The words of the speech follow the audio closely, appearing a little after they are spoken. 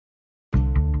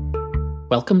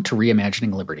Welcome to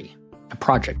Reimagining Liberty, a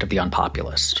project of the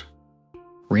Unpopulist.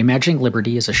 Reimagining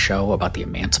Liberty is a show about the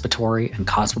emancipatory and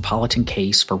cosmopolitan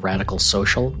case for radical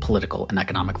social, political, and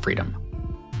economic freedom.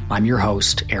 I'm your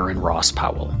host, Aaron Ross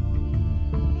Powell.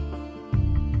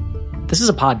 This is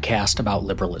a podcast about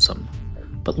liberalism,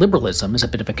 but liberalism is a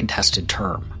bit of a contested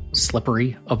term,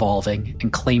 slippery, evolving,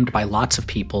 and claimed by lots of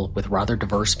people with rather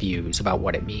diverse views about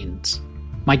what it means.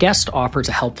 My guest offers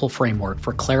a helpful framework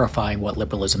for clarifying what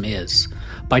liberalism is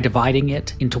by dividing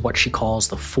it into what she calls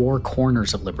the four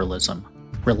corners of liberalism,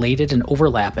 related and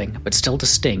overlapping but still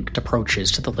distinct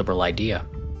approaches to the liberal idea.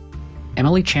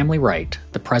 Emily Chamlee-Wright,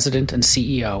 the president and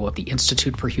CEO of the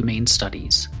Institute for Humane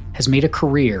Studies, has made a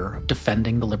career of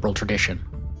defending the liberal tradition,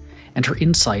 and her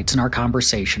insights in our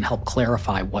conversation help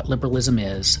clarify what liberalism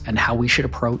is and how we should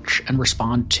approach and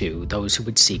respond to those who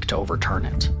would seek to overturn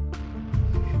it.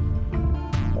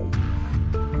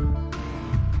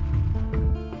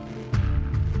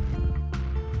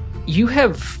 You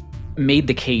have made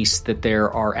the case that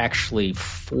there are actually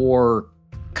four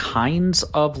kinds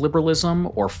of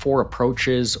liberalism, or four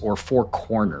approaches, or four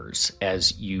corners,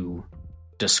 as you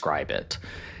describe it.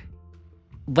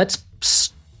 Let's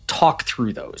talk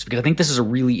through those, because I think this is a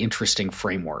really interesting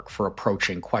framework for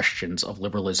approaching questions of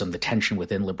liberalism, the tension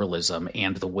within liberalism,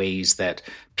 and the ways that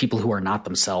people who are not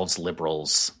themselves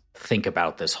liberals think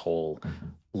about this whole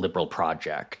liberal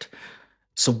project.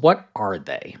 So what are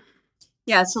they?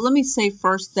 Yeah, so let me say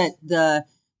first that the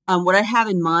what I have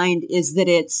in mind is that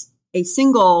it's a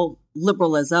single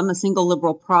liberalism, a single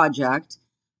liberal project,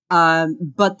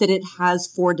 but that it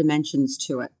has four dimensions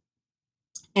to it.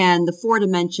 And the four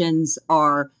dimensions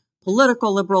are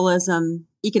political liberalism,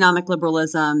 economic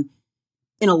liberalism,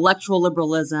 intellectual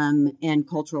liberalism, and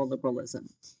cultural liberalism.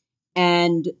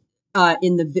 And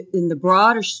in the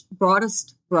broadest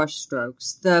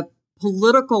brushstrokes, the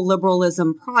political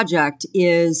liberalism project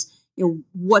is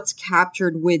what's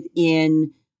captured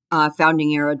within founding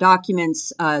era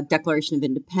documents, Declaration of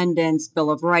Independence,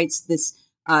 Bill of Rights, this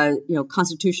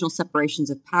constitutional separations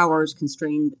of powers,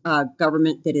 constrained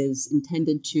government that is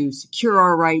intended to secure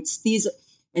our rights, these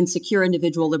and secure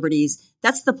individual liberties.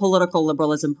 That's the political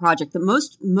liberalism project that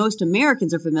most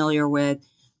Americans are familiar with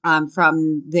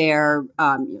from their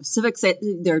civics,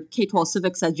 their K-12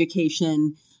 civics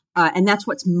education, and that's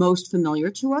what's most familiar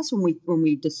to us when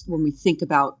we think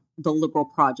about the liberal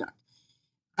project.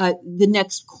 The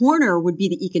next corner would be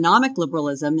the economic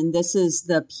liberalism, and this is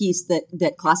the piece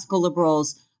that classical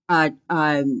liberals want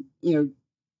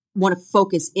to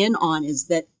focus in on, is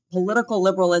that political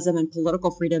liberalism and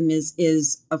political freedom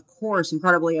is of course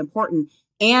incredibly important,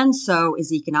 and so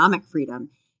is economic freedom.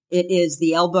 It is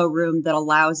the elbow room that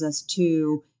allows us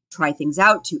to try things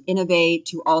out, to innovate,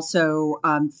 to also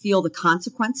feel the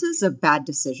consequences of bad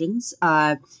decisions,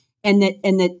 and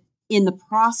that in the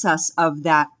process of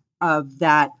that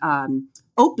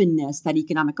openness, that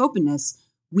economic openness,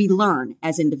 we learn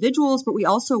as individuals, but we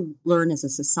also learn as a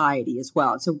society as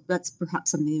well. So that's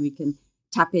perhaps something that we can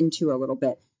tap into a little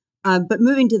bit. But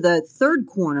moving to the third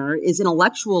corner is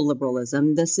intellectual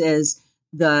liberalism. This is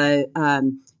the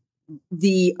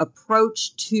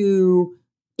approach to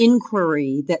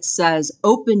inquiry that says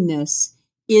openness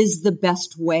is the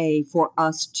best way for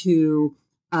us to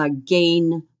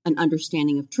gain an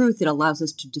understanding of truth. It allows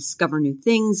us to discover new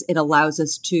things. It allows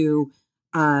us to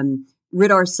rid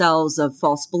ourselves of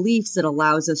false beliefs. It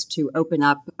allows us to open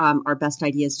up our best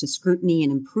ideas to scrutiny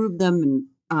and improve them.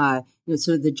 And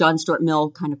sort of the John Stuart Mill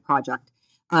kind of project.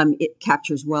 It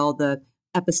captures well the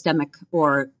epistemic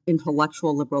or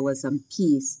intellectual liberalism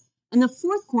piece. And the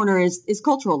fourth corner is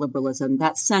cultural liberalism,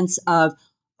 that sense of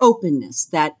openness,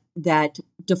 that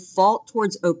default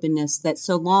towards openness, that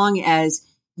so long as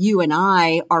you and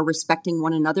I are respecting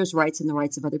one another's rights and the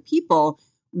rights of other people,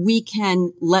 we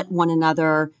can let one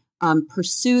another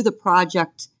pursue the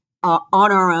project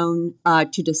on our own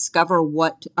to discover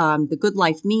what the good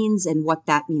life means and what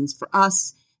that means for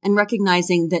us, and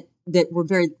recognizing that we're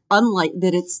very unlike,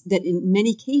 that in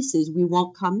many cases we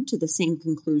won't come to the same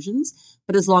conclusions,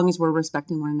 but as long as we're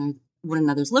respecting one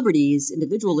another's liberties,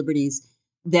 individual liberties,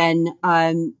 then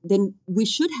we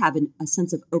should have a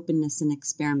sense of openness and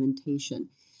experimentation.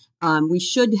 We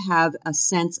should have a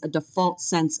default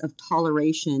sense of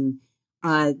toleration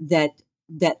that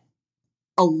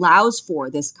allows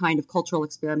for this kind of cultural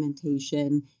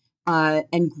experimentation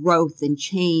and growth and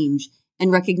change,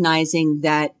 and recognizing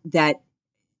that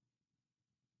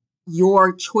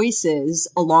your choices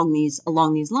along these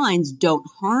lines don't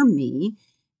harm me.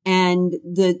 And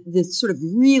the sort of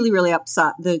really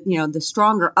upside, the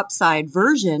stronger upside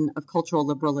version of cultural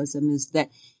liberalism is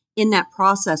that in that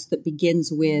process that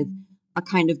begins with a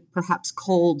kind of perhaps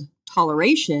cold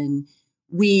toleration,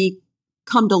 we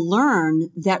come to learn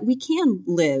that we can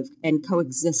live and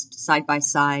coexist side by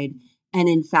side. And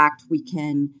in fact, we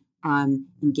can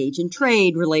engage in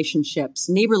trade relationships,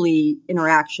 neighborly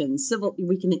interactions,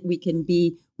 we can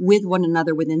be with one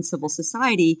another within civil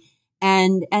society,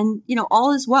 and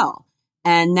all is well.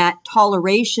 And that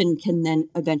toleration can then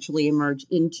eventually emerge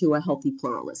into a healthy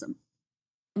pluralism.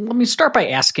 Let me start by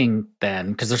asking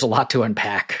then, because there's a lot to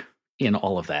unpack in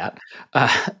all of that.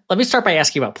 Let me start by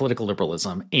asking about political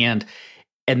liberalism and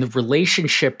the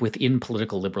relationship within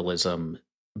political liberalism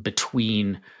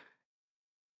between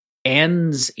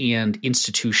ends and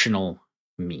institutional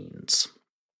means.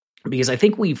 Because I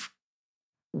think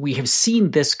we have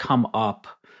seen this come up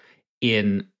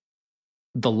in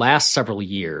the last several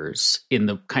years in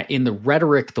the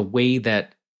rhetoric, the way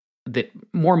that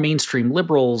more mainstream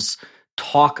liberals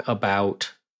talk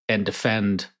about and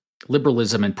defend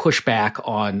liberalism and push back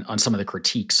on some of the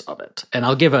critiques of it. And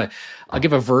I'll give a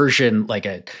version, like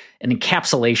an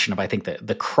encapsulation of, I think,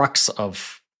 the crux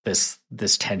of this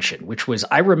tension, which was,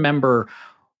 I remember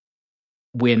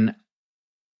when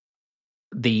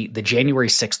the January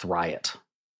 6th riot,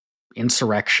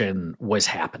 insurrection was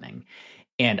happening.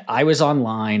 And I was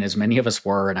online, as many of us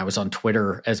were, and I was on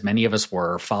Twitter, as many of us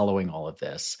were, following all of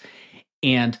this.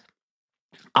 And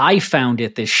I found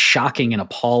it this shocking and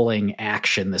appalling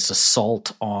action, this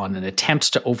assault on an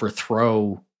attempt to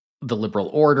overthrow the liberal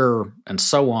order and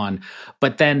so on.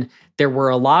 But then there were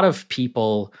a lot of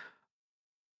people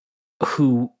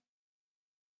who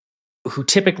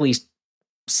typically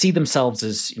see themselves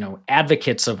as,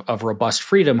 advocates of robust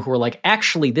freedom, who are like,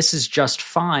 actually, this is just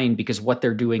fine, because what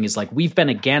they're doing is, like, we've been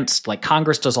against, like,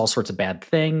 Congress does all sorts of bad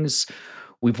things.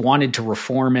 We've wanted to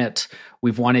reform it.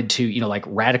 We've wanted to,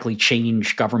 radically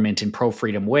change government in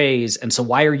pro-freedom ways. And so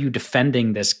why are you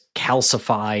defending this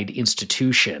calcified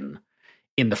institution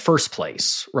in the first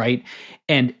place, right?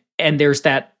 And there's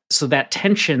that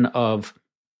tension of,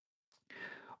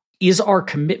 is our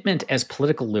commitment as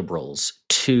political liberals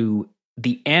to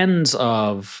the ends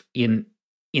of, in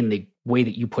the way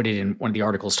that you put it in one of the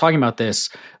articles talking about this,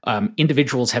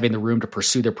 individuals having the room to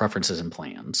pursue their preferences and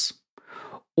plans?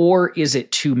 Or is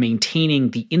it to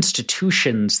maintaining the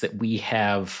institutions that we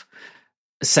have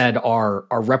said are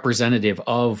representative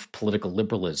of political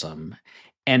liberalism?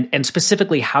 And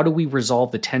specifically, how do we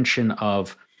resolve the tension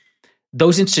of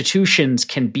those institutions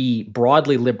can be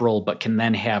broadly liberal, but can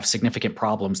then have significant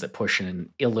problems that push in an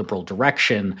illiberal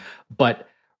direction, but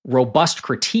robust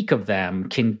critique of them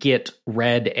can get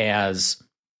read as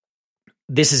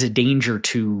this is a danger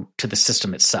to the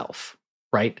system itself,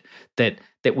 right? That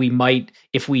we might,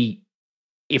 if we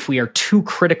are too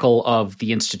critical of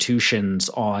the institutions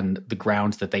on the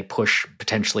grounds that they push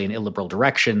potentially in illiberal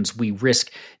directions, we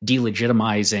risk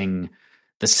delegitimizing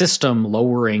the system,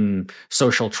 lowering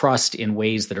social trust in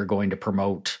ways that are going to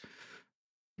promote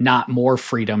not more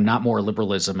freedom, not more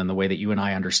liberalism in the way that you and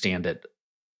I understand it,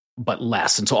 but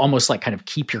less. And so almost like kind of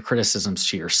keep your criticisms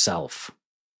to yourself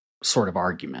sort of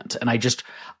argument. And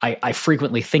I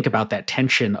frequently think about that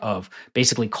tension of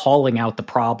basically calling out the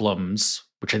problems,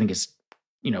 which I think is,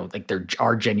 like there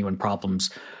are genuine problems,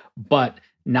 but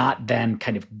not then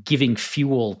kind of giving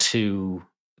fuel to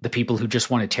the people who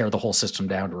just want to tear the whole system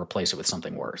down to replace it with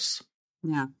something worse.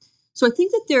 Yeah. So I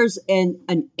think that there's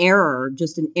an error,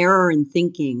 just an error in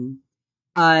thinking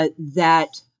that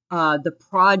the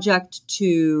project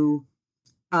to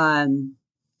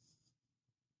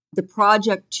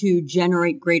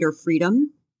generate greater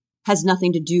freedom has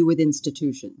nothing to do with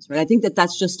institutions, right? I think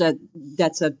that's just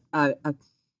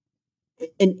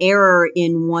an error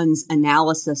in one's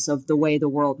analysis of the way the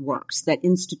world works, that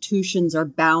institutions are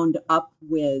bound up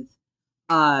with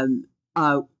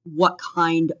what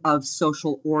kind of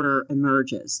social order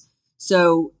emerges.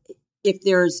 So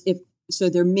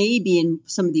there may be in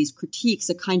some of these critiques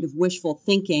a kind of wishful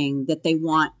thinking that they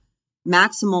want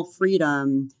maximal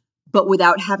freedom, but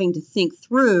without having to think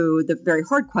through the very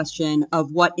hard question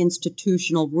of what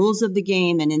institutional rules of the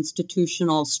game and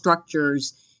institutional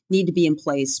structures need to be in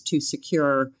place to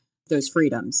secure those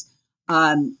freedoms.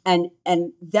 And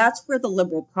that's where the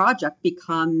liberal project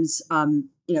becomes an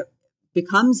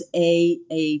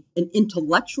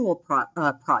intellectual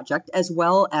project, as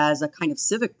well as a kind of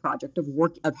civic project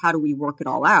of how do we work it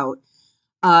all out.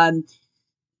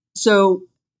 So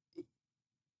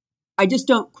I just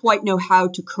don't quite know how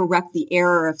to correct the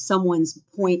error if someone's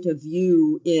point of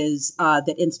view is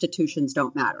that institutions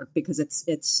don't matter, because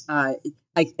I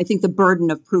think the burden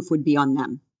of proof would be on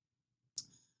them.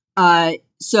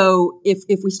 So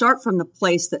if we start from the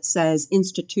place that says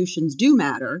institutions do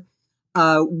matter,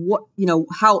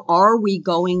 How are we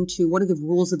going to? What are the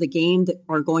rules of the game that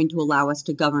are going to allow us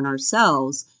to govern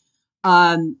ourselves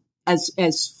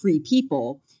as free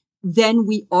people? Then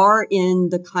we are in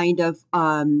the kind of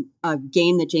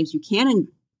game that James Buchanan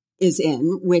is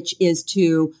in, which is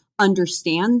to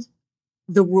understand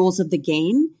the rules of the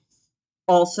game,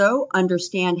 also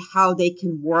understand how they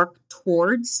can work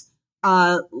towards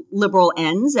liberal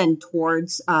ends and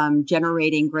towards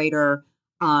generating greater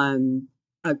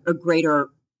a greater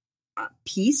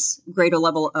peace, greater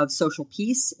level of social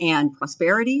peace and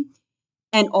prosperity,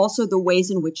 and also the ways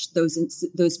in which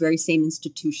those very same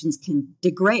institutions can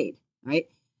degrade. Right.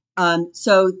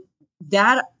 So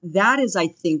that is, I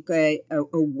think, a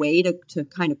way to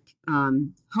kind of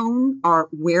hone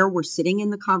where we're sitting in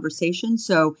the conversation.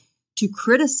 So to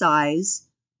criticize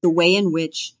the way in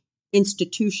which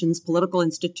institutions, political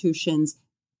institutions,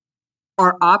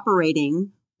 are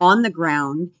operating on the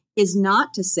ground is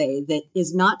not to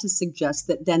suggest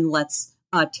that then let's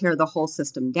tear the whole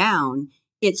system down.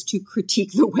 It's to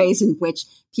critique the ways in which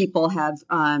people have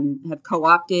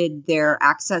co-opted their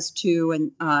access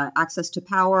to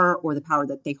power or the power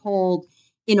that they hold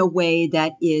in a way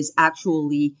that is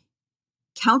actually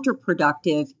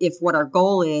counterproductive if what our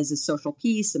goal is social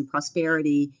peace and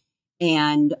prosperity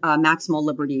and maximal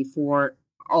liberty for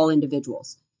all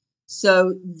individuals.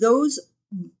 So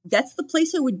that's the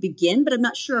place I would begin, but I'm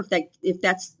not sure if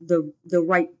that's the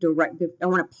right direction. I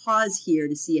want to pause here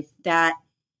to see if that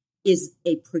is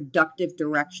a productive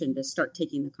direction to start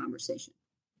taking the conversation.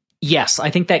 Yes, I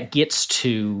think that gets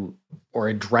to or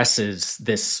addresses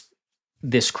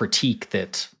this critique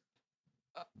that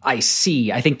I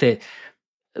see. I think that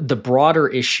the broader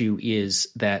issue is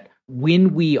that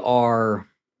when we are,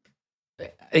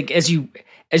 as you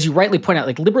rightly point out,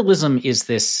 like liberalism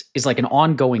is like an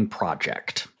ongoing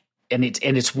project, and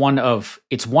it's one of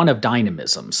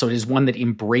dynamism. So it is one that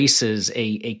embraces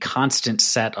a constant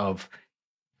set of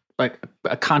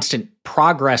a constant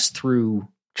progress through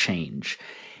change,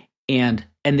 and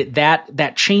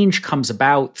that change comes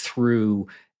about through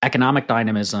economic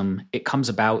dynamism. It comes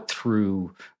about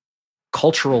through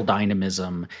cultural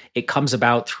dynamism. It comes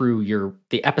about through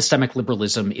the epistemic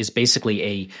liberalism is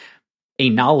basically a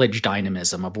knowledge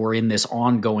dynamism of we're in this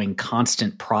ongoing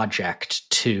constant project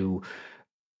to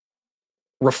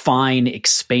refine,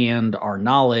 expand our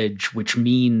knowledge, which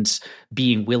means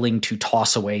being willing to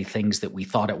toss away things that we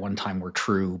thought at one time were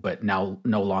true, but now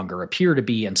no longer appear to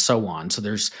be, and so on. So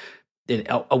there's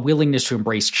a willingness to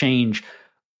embrace change.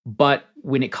 But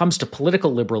when it comes to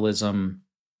political liberalism,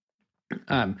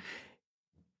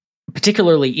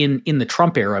 particularly in the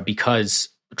Trump era, because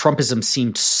Trumpism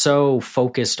seemed so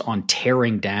focused on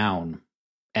tearing down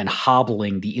and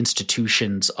hobbling the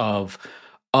institutions of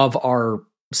our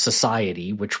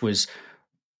society, which was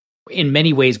in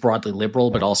many ways broadly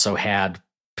liberal, but also had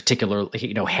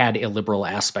had illiberal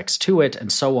aspects to it, and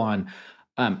so on.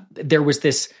 There was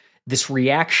this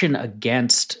reaction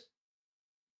against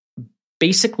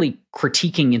basically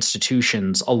critiquing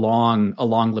institutions along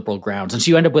liberal grounds. And so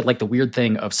you end up with like the weird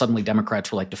thing of suddenly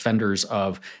Democrats were like defenders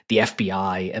of the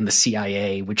FBI and the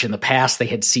CIA, which in the past they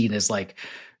had seen as like,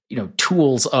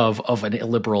 tools of an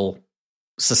illiberal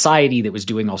society that was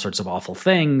doing all sorts of awful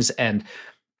things. And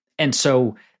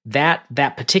so that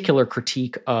particular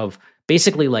critique of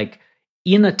basically like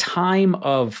in a time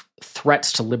of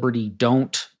threats to liberty,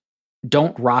 don't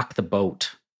rock the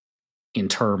boat in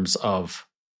terms of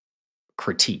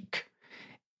critique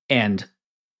and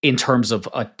in terms of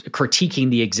critiquing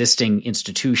the existing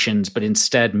institutions, but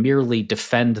instead merely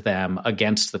defend them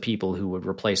against the people who would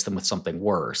replace them with something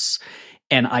worse.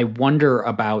 And I wonder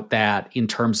about that in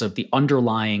terms of the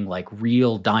underlying like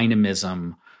real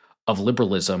dynamism of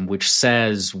liberalism, which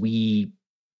says we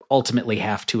ultimately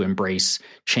have to embrace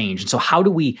change. And so how do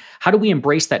we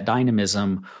embrace that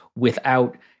dynamism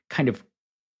without kind of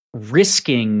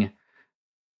risking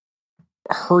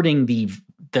hurting the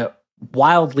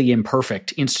wildly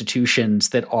imperfect institutions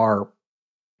that are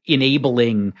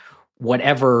enabling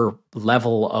whatever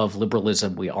level of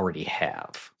liberalism we already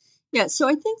have? Yeah, so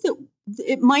I think that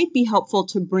it might be helpful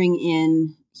to bring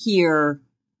in here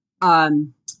a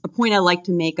point I like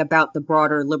to make about the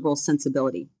broader liberal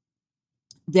sensibility,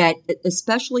 that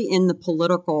especially in the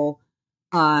political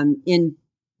in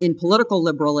political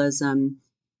liberalism,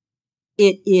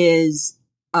 it is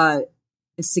a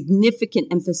significant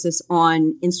emphasis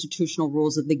on institutional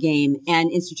rules of the game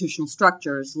and institutional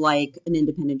structures like an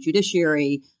independent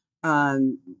judiciary,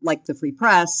 like the free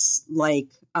press, like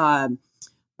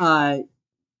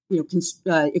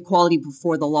equality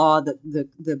before the law, the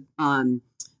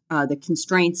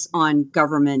constraints on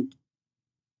government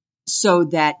so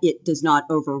that it does not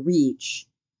overreach.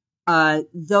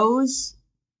 Those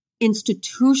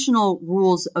institutional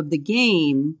rules of the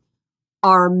game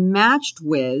are matched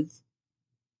with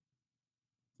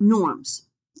norms,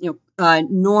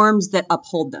 norms that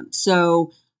uphold them.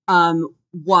 So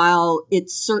while it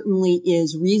certainly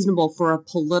is reasonable for a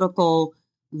political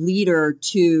leader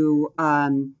to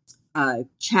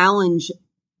challenge,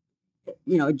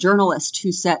 a journalist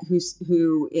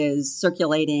who is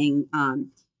circulating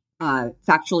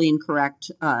factually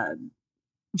incorrect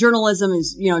journalism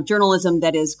journalism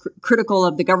that is critical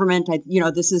of the government.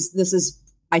 This is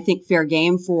I think fair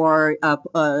game for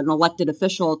an elected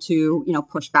official to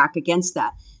push back against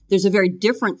that. There's a very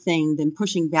different thing than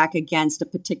pushing back against a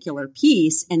particular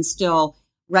piece and still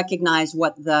recognize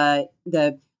what the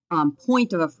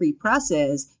point of a free press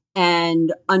is,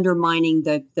 and undermining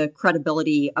the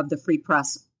credibility of the free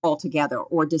press altogether,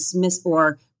 or dismiss,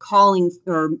 or calling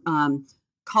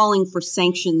for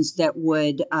sanctions that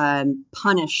would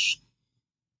punish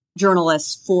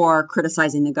journalists for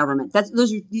criticizing the government.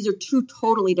 These are two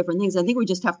totally different things. I think we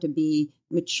just have to be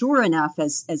mature enough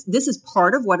as this is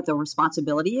part of what the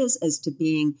responsibility is as to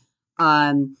being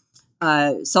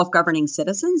self-governing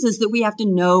citizens, is that we have to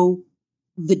know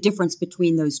the difference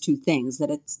between those two things.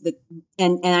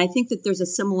 And I think that there's a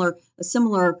similar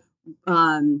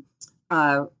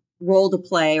role to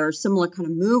play, or a similar kind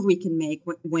of move we can make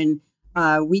when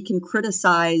we can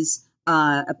criticize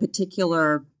a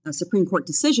particular Supreme Court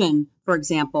decision, for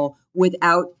example,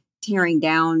 without tearing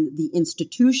down the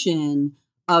institution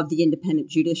of the independent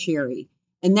judiciary.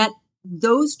 And that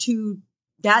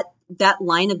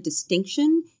line of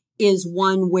distinction is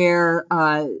one where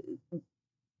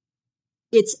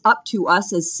it's up to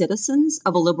us as citizens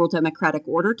of a liberal democratic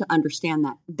order to understand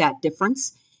that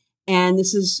difference. And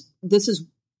this is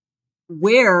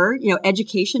where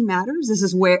education matters. This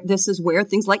is where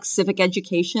things like civic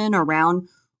education around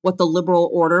what the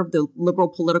liberal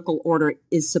political order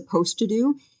is supposed to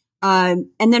do, and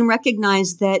then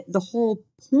recognize that the whole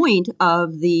point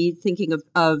of the thinking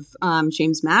of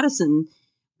James Madison,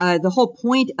 the whole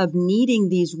point of needing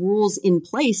these rules in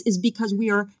place is because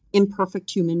we are imperfect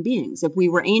human beings. If we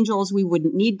were angels, we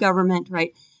wouldn't need government,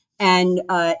 right? And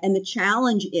the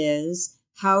challenge is,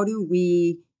 how do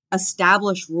we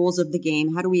establish rules of the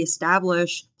game? How do we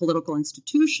establish political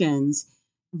institutions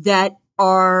that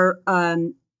are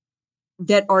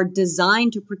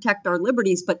designed to protect our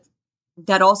liberties, but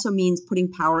that also means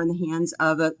putting power in the hands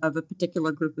of a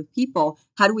particular group of people?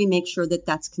 How do we make sure that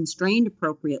that's constrained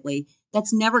appropriately?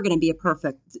 That's never going to be a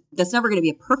perfect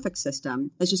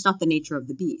system. That's just not the nature of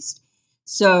the beast.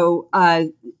 So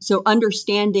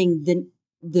understanding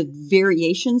the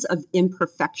variations of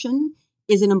imperfection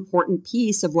is an important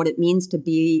piece of what it means to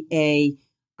be a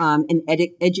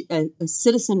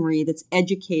citizenry that's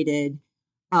educated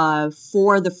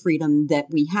for the freedom that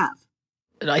we have.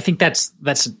 I think that's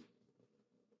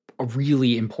a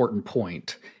really important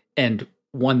point, and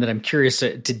one that I'm curious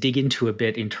to dig into a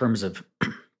bit in terms of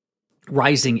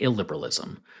rising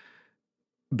illiberalism,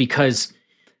 because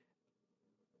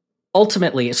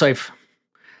ultimately,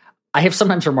 I have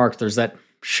sometimes remarked there's that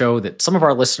show that some of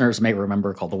our listeners may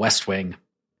remember called The West Wing,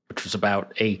 which was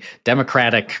about a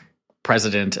Democratic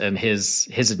president and his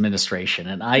administration.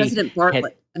 And President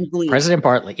Bartlett, I believe. President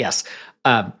Bartlett, yes.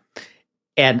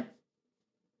 And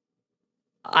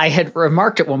I had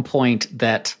remarked at one point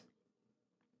that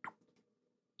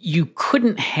you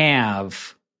couldn't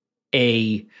have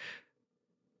a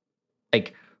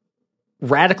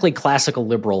radically classical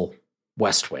liberal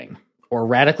West Wing or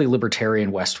radically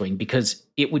libertarian West Wing, because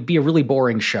it would be a really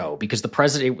boring show, because the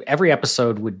president, every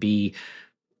episode would be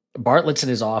Bartlett's in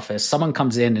his office. Someone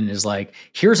comes in and is like,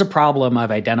 here's a problem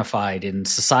I've identified in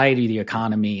society, the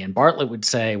economy. And Bartlett would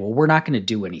say, well, we're not going to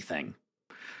do anything.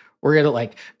 We're going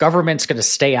to government's going to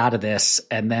stay out of this.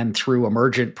 And then through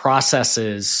emergent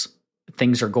processes,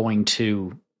 things are going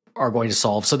to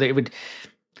solve. So there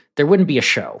wouldn't be a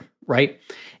show. Right.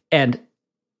 And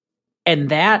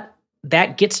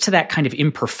that gets to that kind of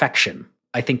imperfection,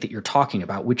 I think, that you're talking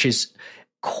about, which is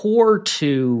core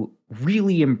to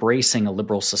really embracing a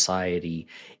liberal society,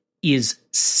 is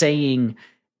saying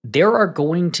there are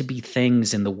going to be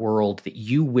things in the world that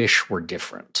you wish were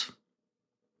different,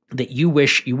 that you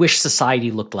wish society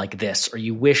looked like this, or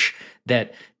you wish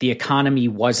that the economy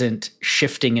wasn't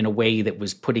shifting in a way that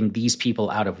was putting these people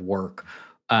out of work,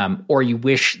 or you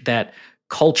wish that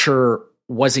culture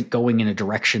wasn't going in a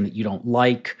direction that you don't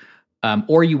like,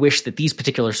 or you wish that these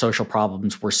particular social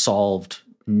problems were solved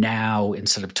now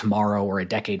instead of tomorrow or a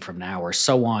decade from now, or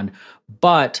so on.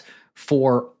 But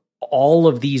for all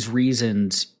of these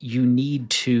reasons, you need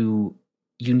to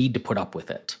put up with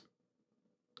it.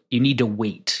 You need to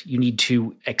wait. You need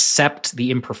to accept the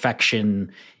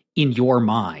imperfection in your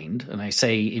mind. And I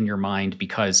say in your mind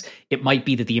because it might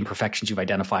be that the imperfections you've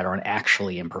identified aren't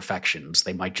actually imperfections.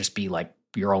 They might just be like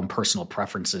your own personal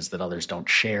preferences that others don't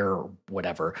share or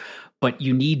whatever. But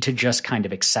you need to just kind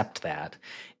of accept that.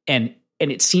 And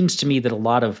it seems to me that a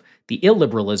lot of the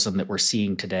illiberalism that we're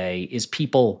seeing today is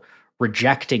people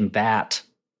rejecting that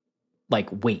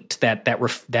weight,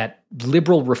 that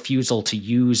liberal refusal to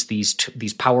use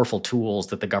these powerful tools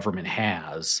that the government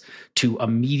has to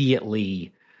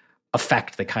immediately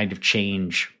affect the kind of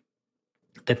change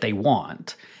that they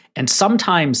want. And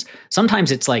sometimes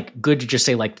it's good to just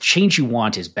say the change you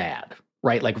want is bad,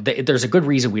 right? There's a good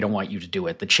reason we don't want you to do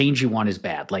it. The change you want is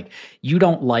bad. You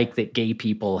don't like that gay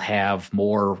people have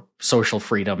more social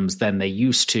freedoms than they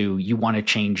used to. You want to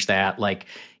change that.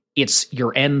 It's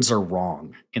your ends are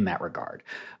wrong in that regard.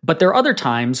 But there are other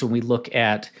times when we look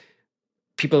at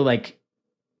people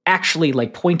actually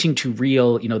pointing to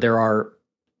real,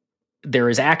 there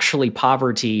is actually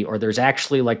poverty, or there's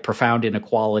actually profound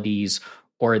inequalities,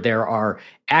 or there are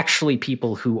actually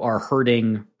people who are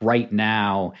hurting right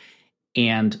now.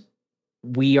 And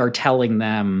we are telling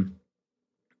them,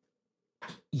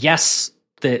 yes,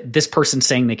 this person's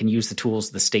saying they can use the tools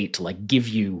of the state to give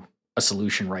you a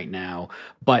solution right now,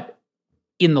 but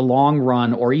in the long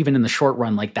run, or even in the short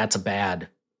run, that's a bad,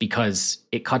 because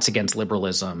it cuts against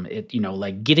liberalism. It,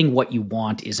 getting what you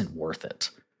want isn't worth it,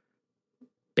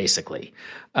 basically.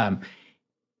 And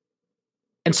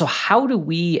so how do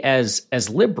we as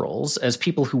liberals, as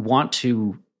people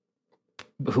who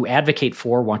advocate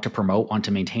for, want to promote, want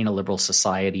to maintain a liberal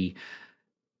society,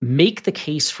 make the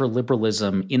case for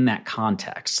liberalism in that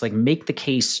context? Make the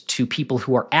case to people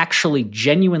who are actually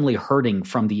genuinely hurting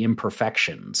from the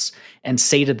imperfections and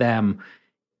say to them,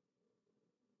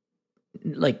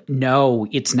 no,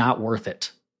 it's not worth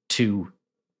it to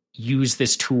use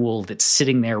this tool that's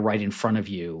sitting there right in front of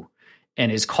you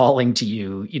and is calling to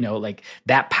you,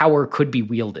 that power could be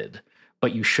wielded,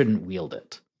 but you shouldn't wield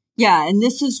it. Yeah, and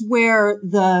this is where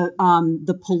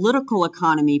the political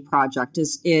economy project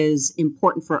is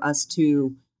important for us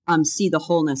to see the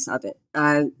wholeness of it.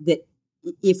 That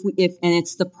if and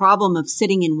it's the problem of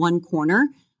sitting in one corner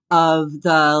of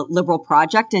the liberal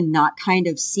project and not kind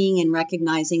of seeing and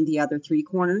recognizing the other three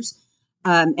corners.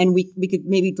 And we could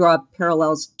maybe draw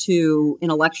parallels to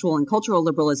intellectual and cultural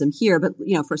liberalism here, but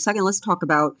for a second, let's talk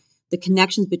about the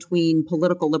connections between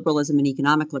political liberalism and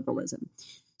economic liberalism.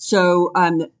 So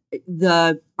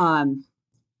the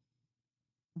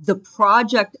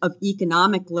project of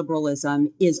economic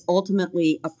liberalism is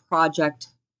ultimately a project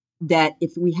that,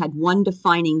 if we had one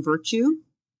defining virtue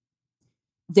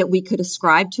that we could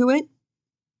ascribe to it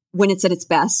when it's at its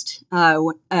best,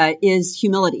 is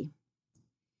humility.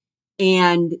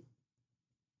 And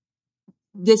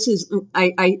this is,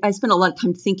 I spent a lot of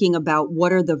time thinking about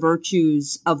what are the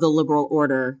virtues of the liberal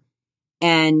order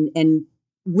and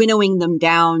winnowing them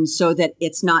down so that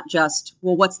it's not just,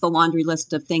 well, what's the laundry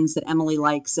list of things that Emily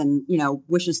likes and,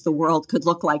 wishes the world could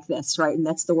look like this, right? And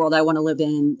that's the world I want to live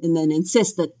in, and then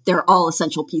insist that they're all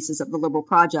essential pieces of the liberal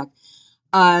project.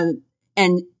 And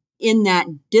in that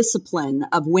discipline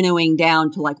of winnowing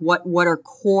down to what are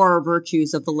core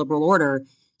virtues of the liberal order,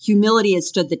 humility has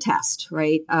stood the test,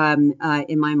 right?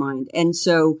 In my mind. And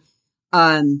so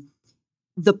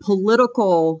the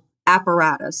political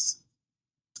apparatus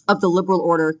of the liberal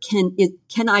order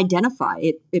can identify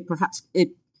it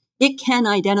can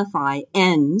identify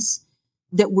ends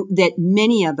that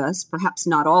many of us, perhaps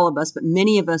not all of us, but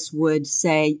many of us would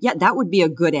say, yeah, that would be a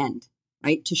good end,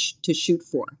 right? To shoot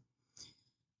for.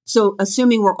 So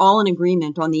assuming we're all in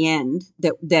agreement on the end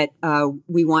that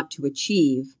we want to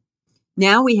achieve,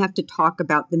 now we have to talk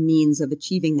about the means of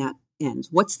achieving that end.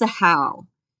 What's the how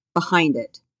behind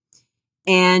it?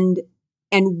 And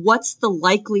what's the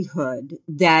likelihood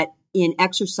that in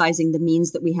exercising the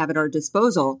means that we have at our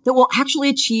disposal that we'll actually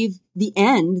achieve the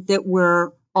end that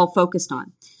we're all focused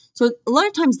on? So a lot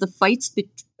of times the fights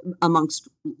amongst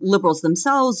liberals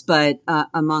themselves, but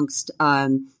amongst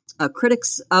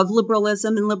critics of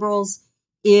liberalism and liberals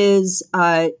is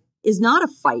not a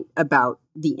fight about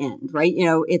the end, right?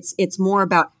 It's more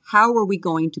about how are we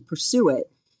going to pursue it.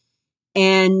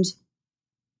 And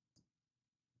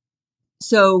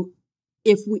so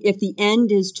if the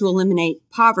end is to eliminate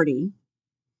poverty,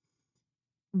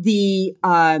 the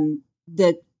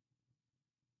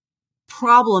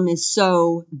problem is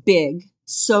so big,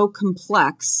 so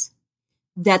complex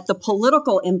that the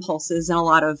political impulses in a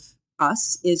lot of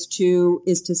us is to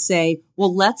say,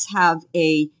 well, let's have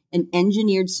an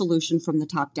engineered solution from the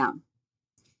top down.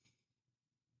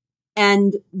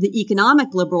 And the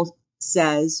economic liberal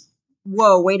says,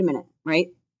 whoa, wait a minute, right?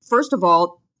 First of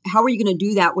all, how are you going to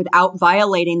do that without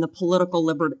violating the political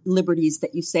liberties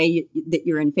that you say that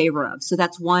you're in favor of? So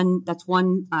that's one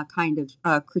kind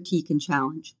of critique and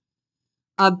challenge.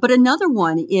 But another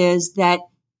one is that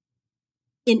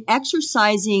in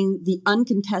exercising the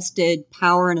uncontested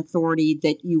power and authority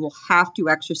that you will have to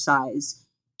exercise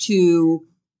to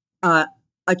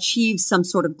achieve some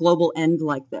sort of global end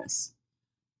like this,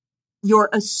 you're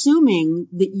assuming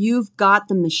that you've got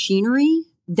the machinery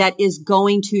that is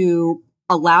going to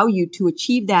allow you to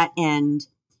achieve that end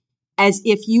as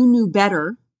if you knew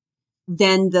better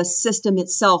than the system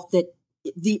itself, that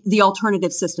the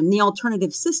alternative system. The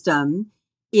alternative system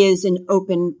is an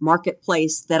open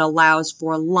marketplace that allows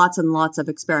for lots and lots of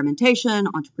experimentation,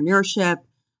 entrepreneurship,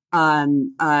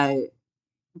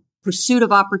 pursuit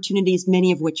of opportunities,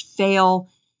 many of which fail.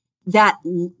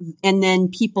 And then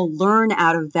people learn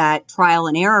out of that trial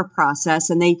and error process,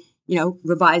 and they,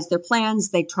 revise their plans,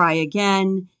 they try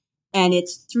again. And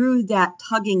it's through that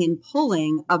tugging and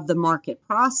pulling of the market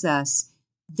process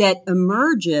that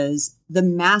emerges the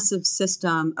massive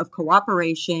system of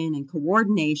cooperation and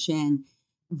coordination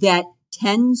that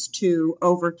tends to,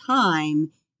 over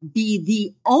time, be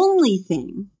the only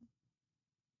thing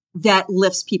that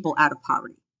lifts people out of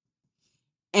poverty.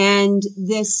 And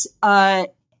this,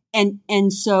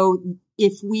 and so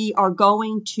if we are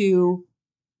going to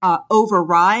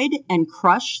override and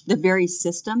crush the very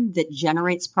system that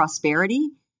generates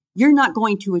prosperity, you're not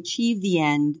going to achieve the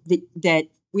end that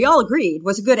we all agreed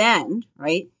was a good end,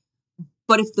 right?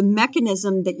 But if the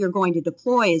mechanism that you're going to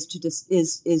deploy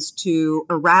is to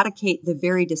eradicate the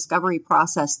very discovery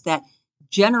process that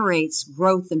generates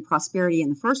growth and prosperity in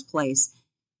the first place,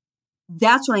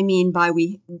 that's what I mean by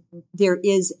there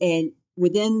is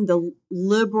within the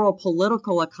liberal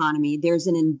political economy, there's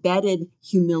an embedded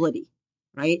humility,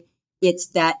 right? It's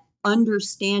that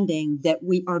understanding that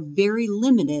we are very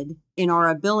limited in our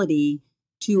ability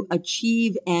to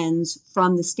achieve ends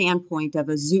from the standpoint of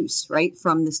a Zeus, right?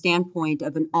 From the standpoint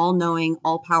of an all-knowing,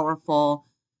 all-powerful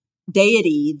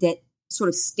deity that sort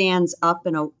of stands up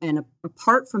and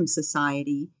apart from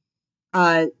society.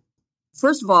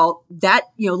 First of all, that,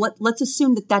 let's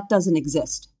assume that doesn't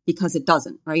exist, because it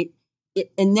doesn't, right?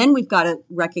 And then we've got to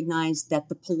recognize that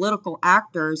the political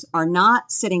actors are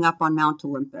not sitting up on Mount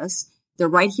Olympus. They're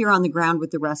right here on the ground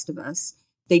with the rest of us.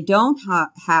 They don't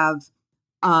have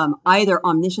either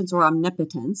omniscience or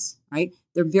omnipotence, right?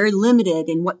 They're very limited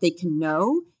in what they can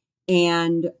know,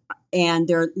 and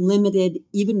they're limited,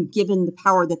 even given the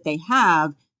power that they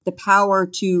have, the power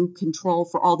to control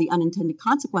for all the unintended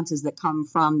consequences that come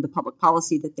from the public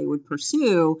policy that they would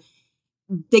pursue.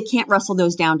 They can't wrestle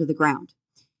those down to the ground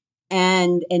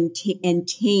and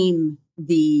tame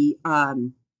the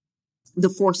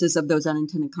forces of those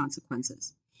unintended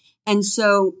consequences. And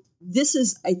so this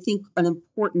is, I think, an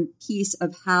important piece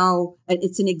of how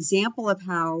it's an example of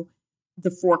how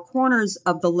the four corners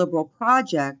of the liberal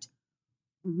project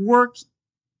work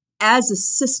as a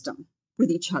system with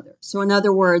each other. So in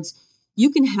other words,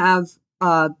 you can have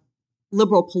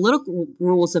liberal political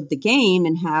rules of the game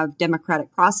and have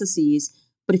democratic processes,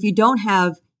 but if you don't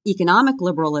have economic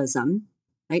liberalism,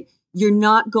 right, you're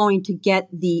not going to get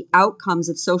the outcomes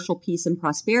of social peace and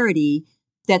prosperity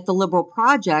that the liberal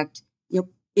project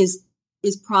is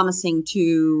promising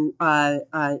to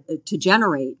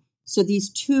generate. So these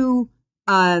two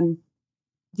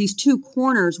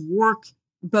corners work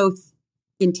both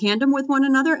in tandem with one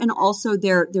another, and also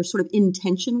they're sort of in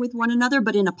tension with one another,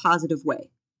 but in a positive way.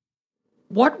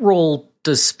 What role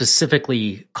does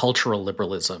specifically cultural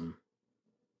liberalism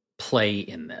play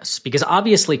in this? Because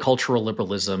obviously cultural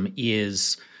liberalism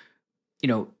is,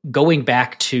 going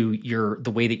back to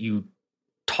the way that you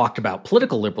talked about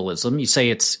political liberalism, you say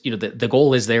it's, the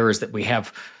goal is that we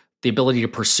have the ability to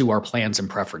pursue our plans and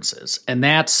preferences. And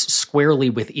that's squarely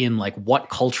within what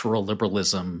cultural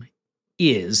liberalism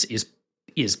is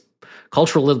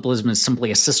cultural liberalism is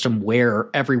simply a system where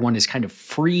everyone is kind of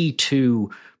free to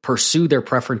pursue their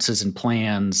preferences and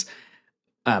plans,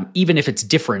 even if it's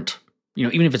different,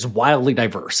 even if it's wildly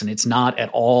diverse and it's not at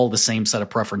all the same set of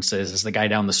preferences as the guy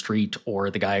down the street or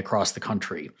the guy across the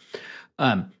country.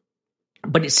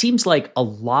 But it seems like a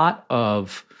lot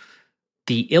of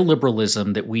the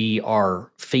illiberalism that we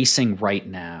are facing right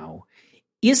now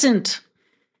isn't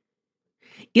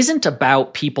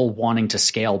about people wanting to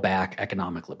scale back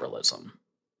economic liberalism,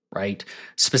 right?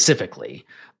 Specifically,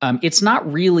 it's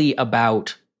not really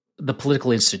about the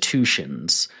political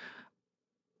institutions.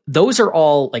 Those are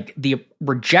all the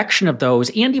rejection of those,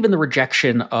 and even the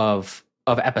rejection of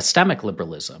epistemic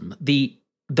liberalism.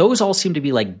 Those all seem to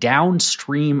be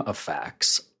downstream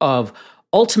effects of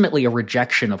ultimately a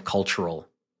rejection of cultural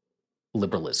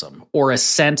liberalism, or a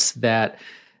sense that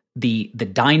the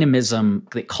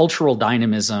cultural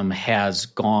dynamism has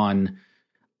gone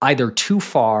either too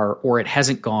far or it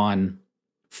hasn't gone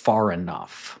far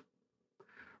enough,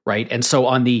 right? And so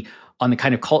on the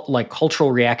kind of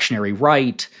cultural reactionary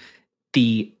right,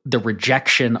 the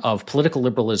rejection of political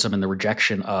liberalism and the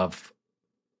rejection of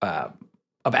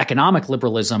economic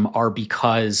liberalism are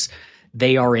because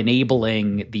they are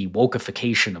enabling the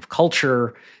wokeification of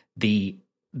culture, the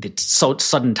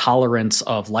sudden tolerance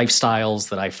of lifestyles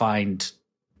that I find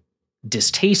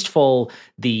distasteful,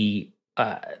 the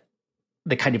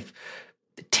kind of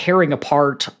tearing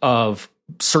apart of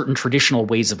certain traditional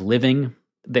ways of living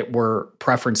that were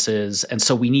preferences. And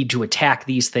so we need to attack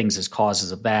these things as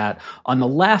causes of that. On the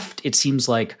left, it seems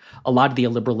like a lot of the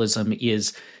illiberalism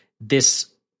is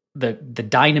the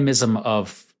dynamism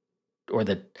of, or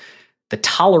the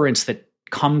tolerance that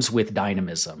comes with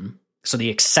dynamism. So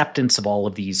the acceptance of all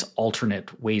of these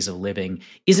alternate ways of living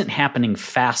isn't happening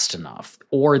fast enough,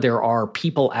 or there are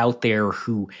people out there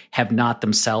who have not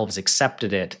themselves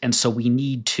accepted it. And so we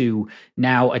need to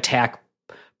now attack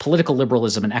political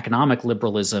liberalism and economic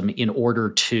liberalism in order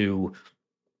to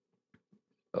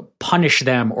punish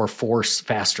them or force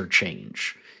faster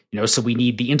change. So we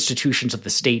need the institutions of the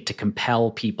state to compel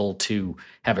people to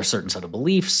have a certain set of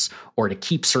beliefs, or to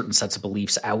keep certain sets of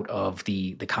beliefs out of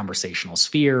the conversational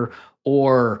sphere,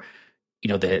 or,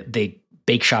 the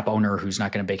bake shop owner who's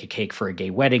not going to bake a cake for a gay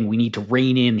wedding. We need to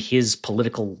rein in his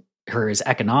political or his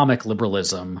economic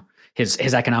liberalism, his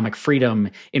economic freedom,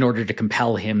 in order to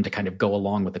compel him to kind of go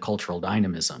along with the cultural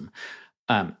dynamism.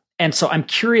 And so I'm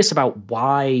curious about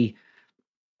why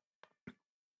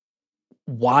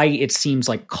it seems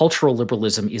like cultural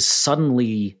liberalism is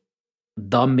suddenly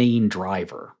the main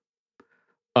driver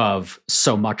of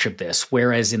so much of this,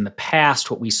 whereas in the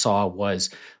past what we saw was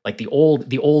like the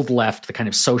old left, the kind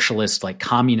of socialist, like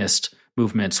communist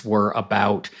movements, were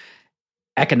about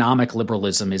economic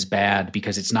liberalism is bad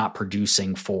because it's not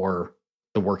producing for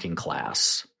the working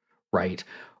class, right?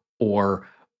 Or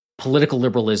political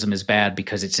liberalism is bad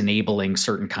because it's enabling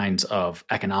certain kinds of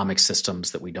economic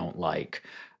systems that we don't like.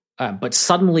 But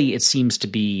suddenly it seems to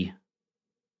be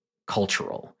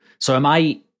cultural. So am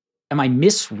I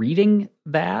misreading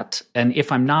that? And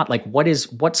if I'm not, like,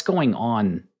 what's going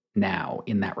on now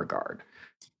in that regard?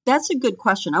 That's a good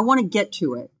question. I want to get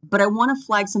to it, but I want to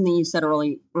flag something you said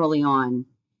early on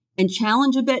and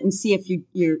challenge a bit and see if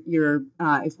you're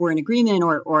if we're in agreement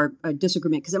or a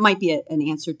disagreement, because it might be an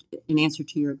answer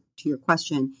to your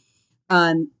question.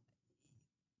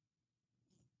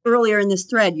 Earlier in this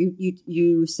thread,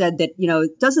 you said that,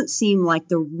 it doesn't seem like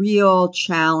the real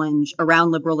challenge around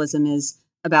liberalism is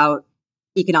about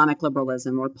economic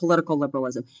liberalism or political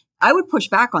liberalism. I would push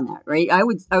back on that, right? I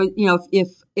would,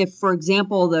 if for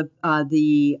example, that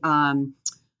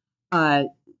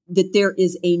there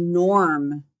is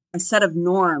a set of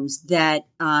norms that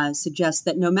suggests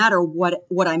that no matter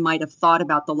what I might have thought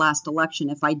about the last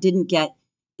election, if I didn't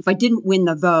win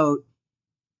the vote,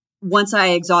 once I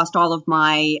exhaust all of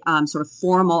my sort of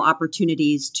formal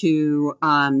opportunities to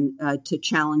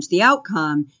challenge the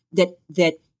outcome,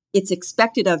 that it's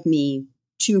expected of me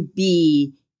to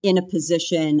be in a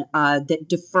position that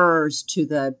defers to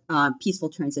the peaceful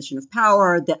transition of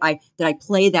power, that I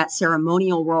play that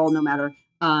ceremonial role, no matter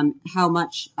how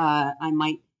much I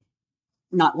might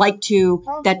not like to.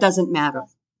 That doesn't matter.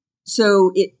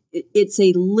 So it's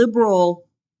a liberal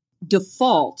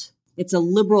default. It's a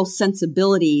liberal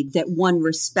sensibility that one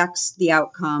respects the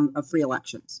outcome of free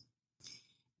elections.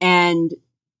 And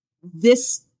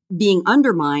this being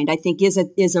undermined, I think, is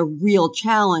a real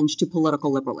challenge to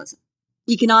political liberalism.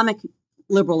 Economic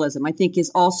liberalism, I think,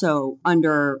 is also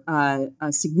under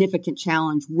a significant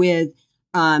challenge with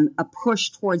a push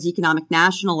towards economic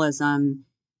nationalism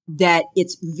that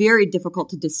it's very difficult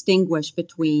to distinguish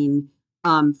between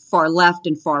far left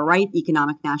and far right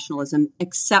economic nationalism,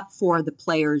 except for the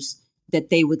players that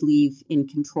they would leave in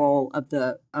control of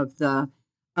the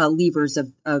levers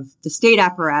of the state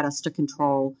apparatus to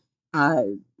control,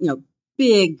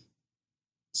 big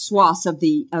swaths of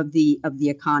the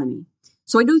economy.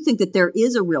 So I do think that there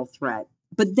is a real threat,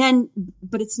 but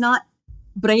it's not.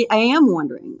 But I am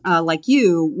wondering, like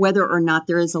you, whether or not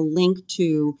there is a link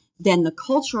to then the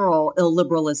cultural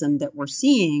illiberalism that we're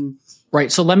seeing.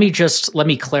 Right. So let me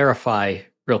clarify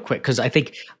real quick, because I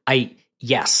think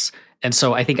yes. And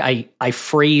so I think I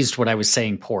phrased what I was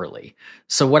saying poorly.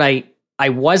 So what I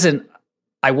wasn't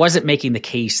making the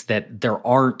case that there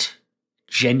aren't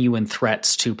genuine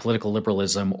threats to political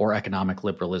liberalism or economic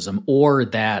liberalism, or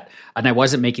that, and I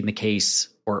wasn't making the case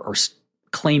or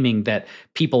claiming that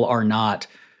people are not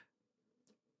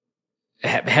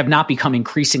have not become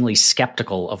increasingly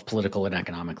skeptical of political and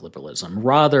economic liberalism.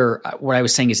 Rather, what I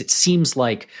was saying is it seems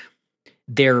like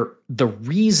the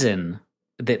reason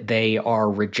that they are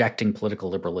rejecting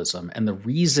political liberalism and the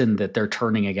reason that they're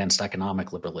turning against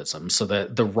economic liberalism, so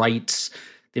the rights,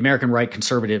 the American right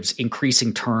conservatives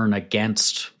increasing turn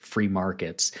against free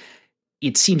markets,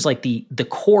 it seems like the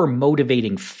core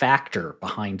motivating factor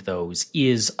behind those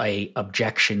is a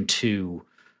objection to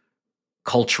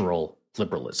cultural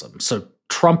liberalism. So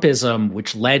Trumpism,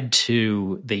 which led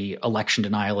to the election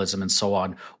denialism and so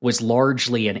on, was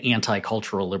largely an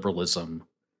anti-cultural liberalism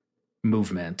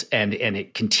movement, and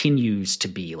it continues to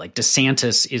be. Like,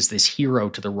 DeSantis is this hero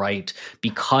to the right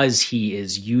because he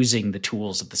is using the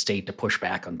tools of the state to push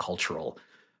back on cultural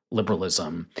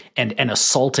liberalism and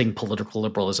assaulting political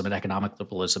liberalism and economic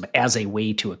liberalism as a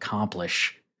way to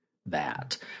accomplish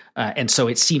that. And so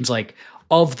it seems like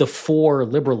of the four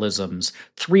liberalisms,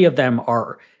 three of them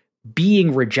are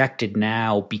being rejected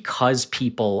now because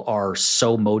people are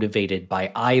so motivated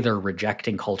by either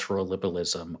rejecting cultural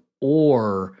liberalism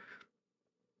or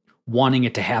wanting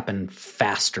it to happen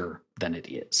faster than it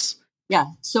is. Yeah.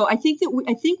 So I think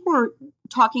we're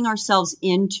talking ourselves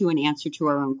into an answer to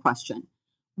our own question,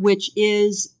 which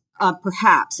is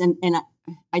perhaps, and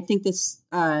I think this,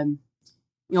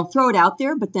 throw it out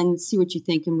there, but then see what you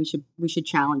think, and we should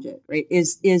challenge it. Right?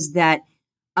 Is that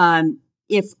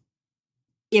if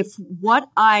what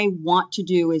I want to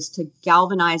do is to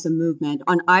galvanize a movement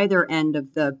on either end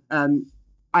of the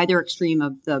either extreme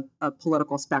of the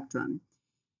political spectrum,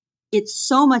 it's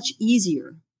so much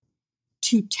easier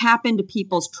to tap into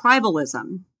people's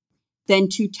tribalism than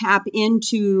to tap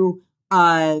into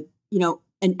an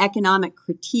economic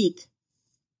critique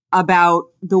about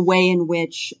the way in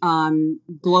which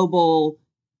global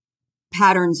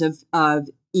patterns of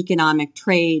economic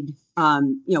trade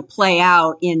play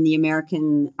out in the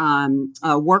American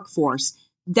workforce.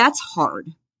 That's hard,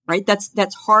 right?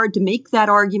 That's hard to make that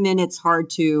argument. It's hard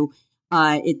to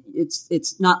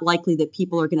it's not likely that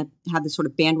people are going to have the sort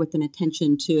of bandwidth and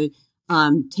attention to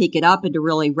take it up and to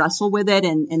really wrestle with it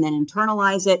and then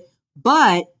internalize it.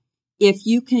 But if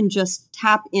you can just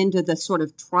tap into the sort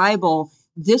of tribal,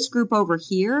 this group over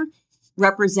here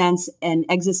represents an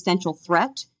existential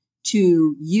threat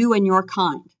to you and your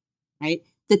kind, right?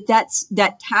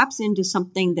 That taps into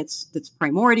something that's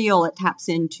primordial. It taps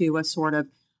into a sort of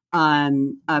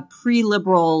a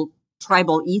pre-liberal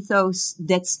tribal ethos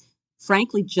that's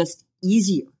frankly just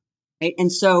easier, right?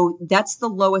 And so that's the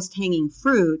lowest hanging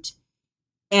fruit.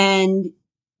 And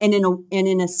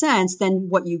in a sense, then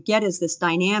what you get is this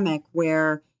dynamic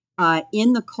where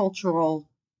in the cultural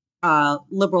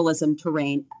liberalism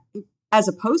terrain, as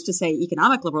opposed to, say,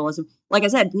 economic liberalism, like I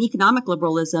said, in economic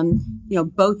liberalism,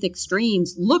 both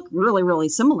extremes look really, really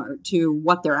similar to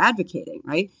what they're advocating,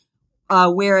 right?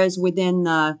 Whereas within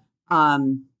the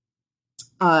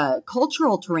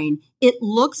cultural terrain, it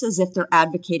looks as if they're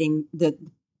advocating the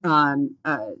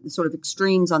sort of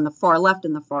extremes on the far left